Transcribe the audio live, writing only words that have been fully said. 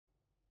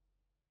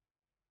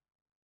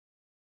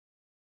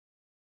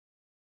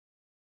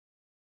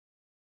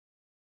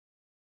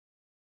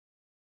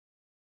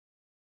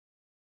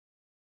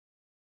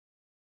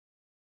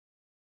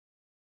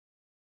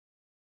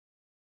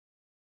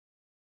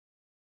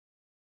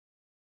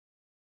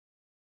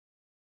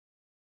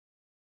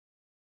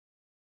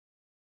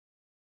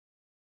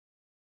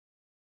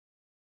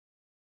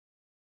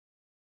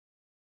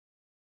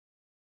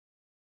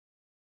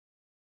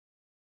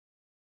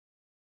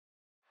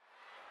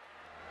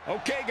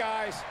Okay,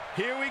 guys,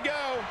 here we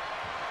go.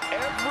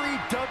 Every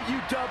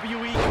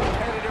WWE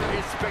competitor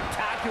is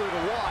spectacular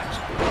to watch,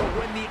 but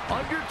when The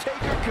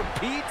Undertaker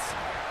competes,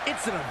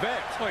 it's an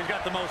event. Well, he's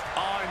got the most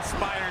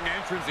awe-inspiring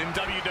entrance in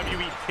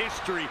WWE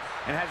history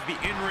and has the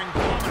in-ring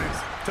dominance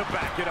to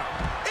back it up.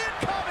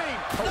 Incoming!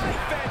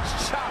 Knife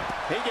edge chop.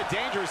 They get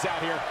dangerous out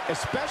here,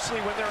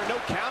 especially when there are no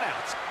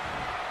countouts.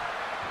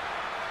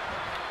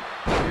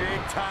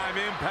 Big-time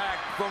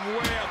impact from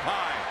way up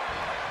high.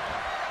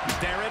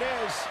 There it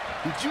is.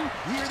 Did you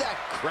hear that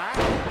crack?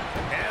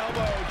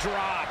 Elbow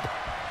drop.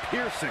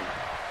 Piercing.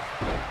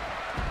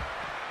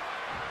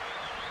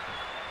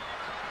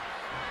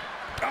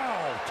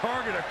 Oh,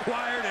 target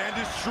acquired and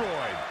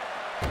destroyed.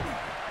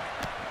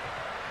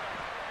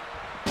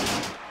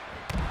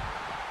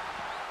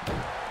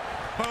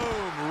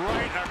 Boom,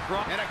 right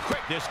across. And a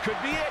quick, this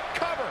could be it.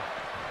 Cover.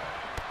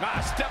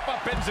 Step up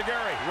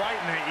Enziguri. Right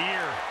in the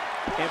ear.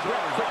 And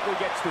Brett quickly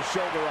gets the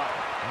shoulder up.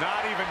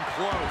 Not even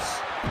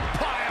close.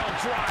 Pile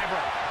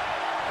driver.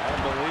 I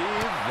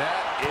believe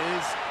that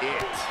is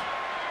it.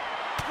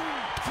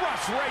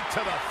 Thrust right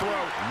to the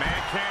throat.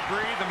 Man can't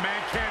breathe, the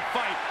man can't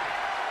fight.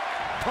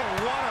 Oh,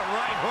 what a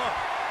right hook.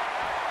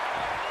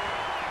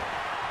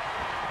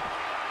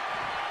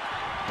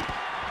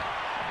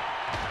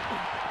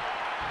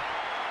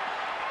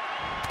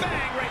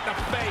 Bang right in the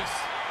face.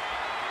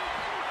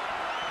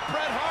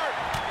 Bret Hart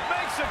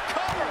makes a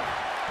cover.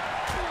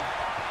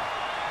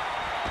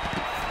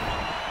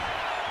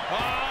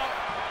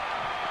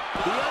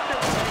 The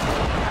Undertaker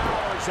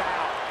powers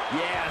out.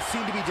 Yeah,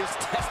 seemed to be just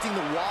testing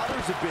the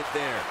waters a bit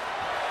there.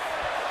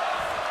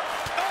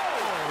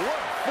 Oh,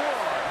 what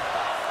forearm.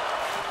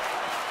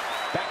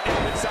 Back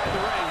down inside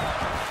the ring.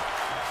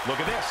 Look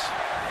at this.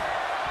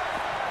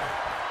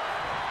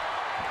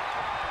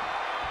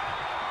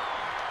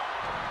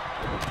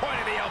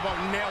 Point of the elbow,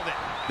 nailed it.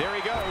 There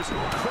he goes,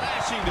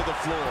 crashing to the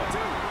floor.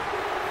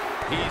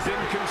 He's in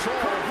control.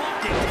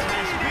 Hawkins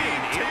has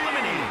been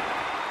eliminated.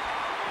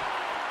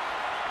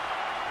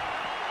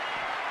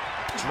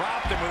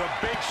 Dropped him with a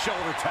big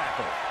shoulder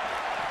tackle.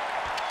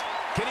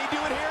 Can he do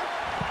it here?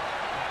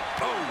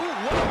 Oh, ooh,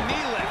 what a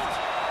knee lift.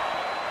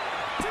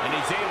 And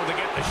he's able to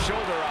get the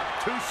shoulder up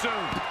too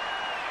soon.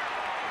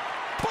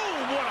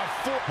 Boom, what a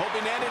foot.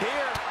 Hoping to end it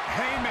here.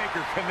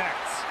 Haymaker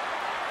connects.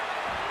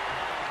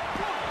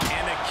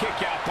 And a kick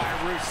out by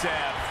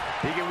Rusev.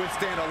 He can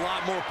withstand a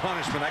lot more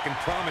punishment, I can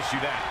promise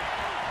you that.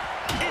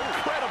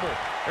 Incredible.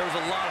 There was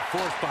a lot of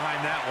force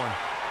behind that one.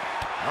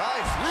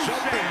 Nice.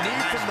 Jumping knee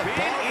from the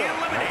bottom.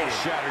 That'll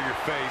shatter your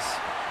face.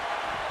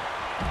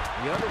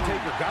 The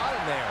Undertaker got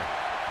him there.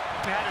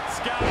 Had it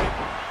scouted.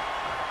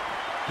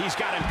 He's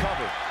got him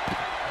covered.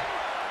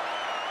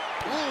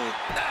 Ooh,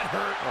 that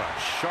hurt. Oh, a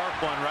sharp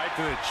one right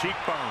to the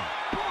cheekbone.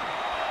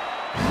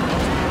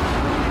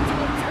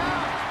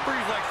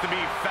 Breeze likes to be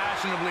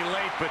fashionably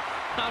late, but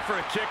not for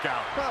a kick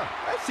out. Huh,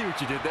 I see what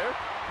you did there.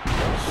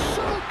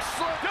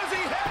 Does he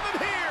have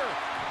him here?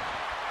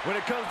 When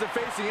it comes to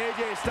facing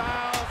AJ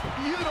Styles,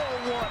 you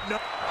don't want no...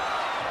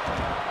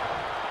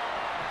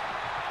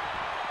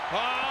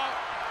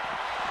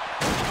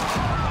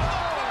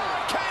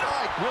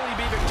 Will he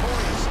be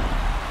victorious?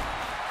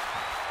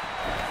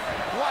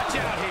 Watch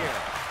out here.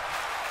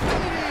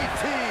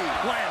 DDT.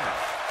 Landed.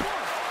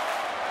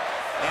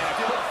 And a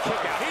quick kick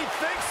out. He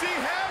thinks he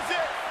has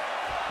it.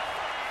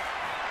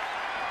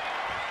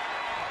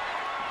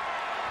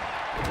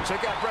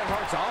 Check out Bret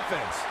Hart's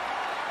offense.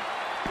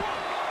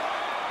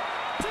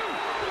 Look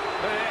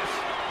at this.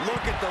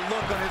 Look at the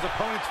look on his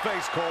opponent's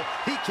face, Cole.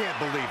 He can't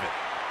believe it.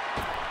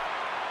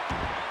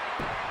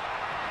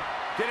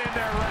 Get in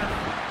there,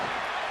 ref.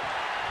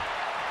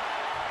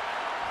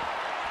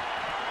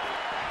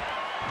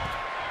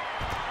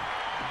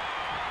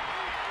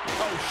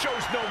 Oh,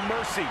 shows no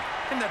mercy.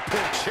 In that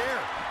poor chair.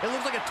 It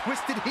looks like a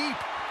twisted heap.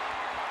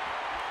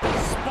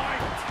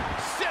 Spiked.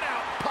 Sit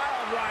out.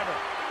 Pile driver.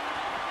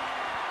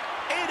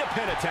 And a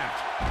pin attempt.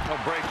 Oh,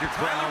 break your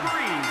crown.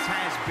 Breeze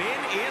has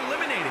been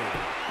eliminated.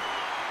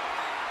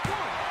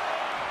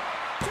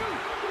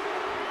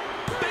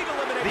 Big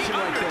elimination The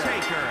right there.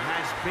 Undertaker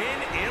has been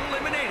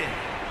eliminated.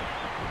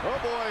 Oh,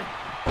 boy.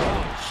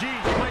 Oh,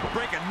 geez, you might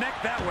break a neck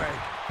that way.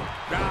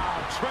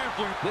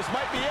 Trampling. This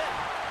might be it.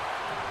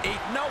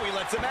 No, he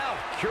lets him out.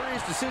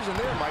 Curious decision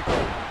there, Michael.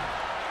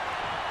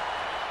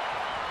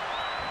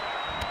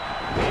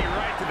 Knee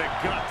right to the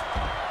gut.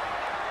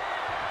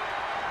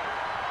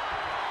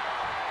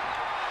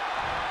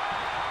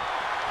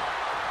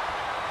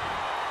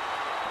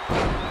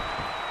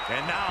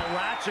 And now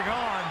latching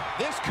on.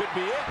 This could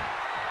be it.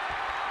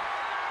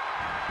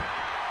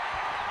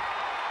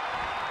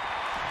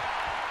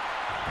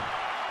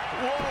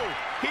 Whoa,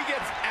 he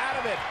gets out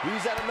of it.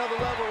 He's at another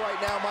level right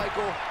now,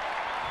 Michael.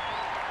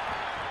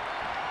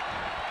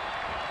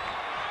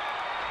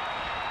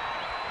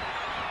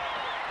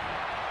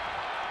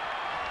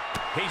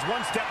 He's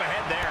one step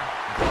ahead there.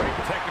 Great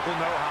technical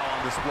know-how on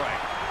display.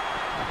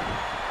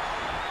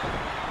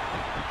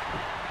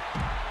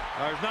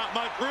 There's not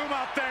much room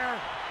out there.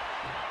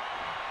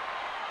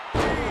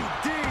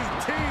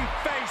 DDT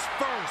face. face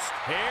first.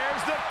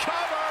 Here's the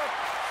cover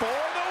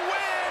for the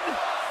win.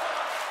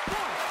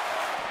 1,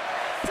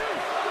 2,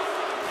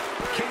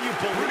 3. Can you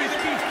believe it?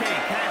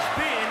 Beefcake has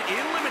been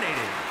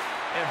eliminated.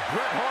 And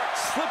Bret Hart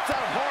slipped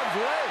out of harm's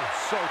way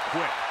so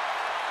quick.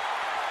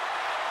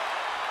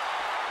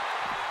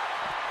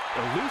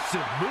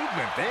 Elusive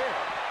movement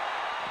there.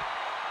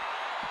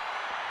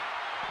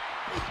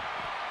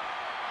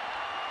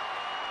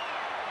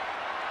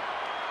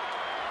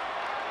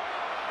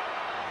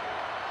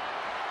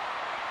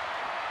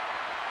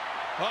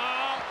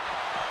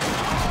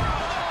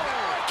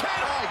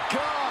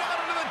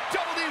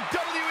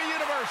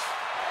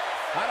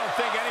 I don't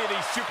think any of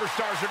these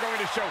superstars are going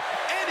to show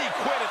any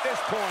quit at this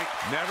point.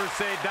 Never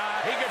say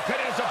die. He could pin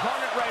his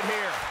opponent right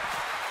here.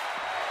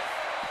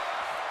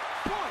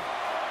 1,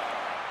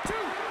 2,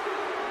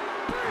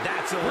 3.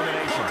 That's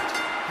elimination.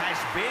 Has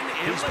been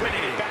He's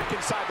bringing eliminated. it back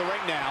inside the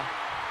ring now.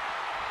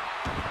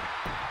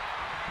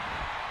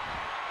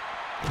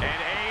 And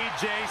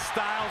AJ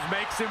Styles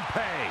makes him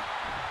pay.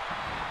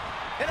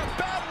 In a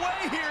bad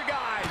way here,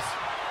 guys.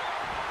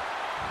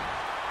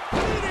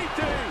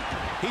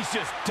 He's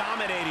just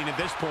dominating at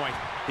this point.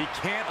 He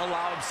can't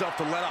allow himself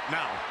to let up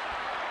now.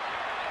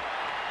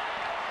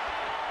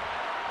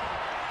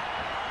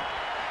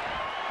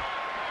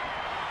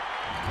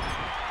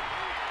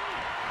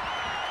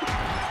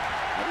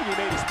 I think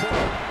he made his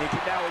point. He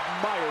can now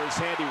admire his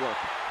handiwork.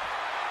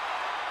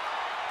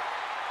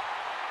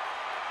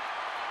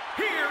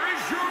 Here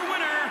is your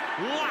winner,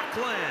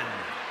 Lachlan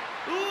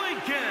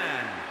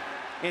Lincoln.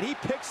 And he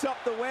picks up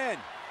the win.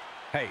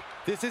 Hey,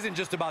 this isn't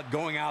just about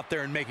going out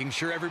there and making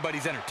sure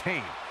everybody's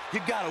entertained.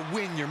 You gotta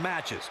win your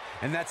matches,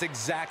 and that's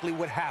exactly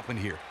what happened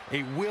here.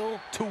 A will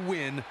to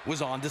win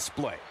was on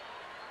display.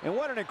 And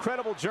what an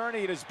incredible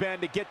journey it has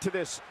been to get to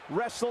this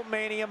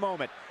WrestleMania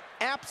moment.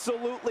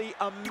 Absolutely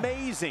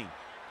amazing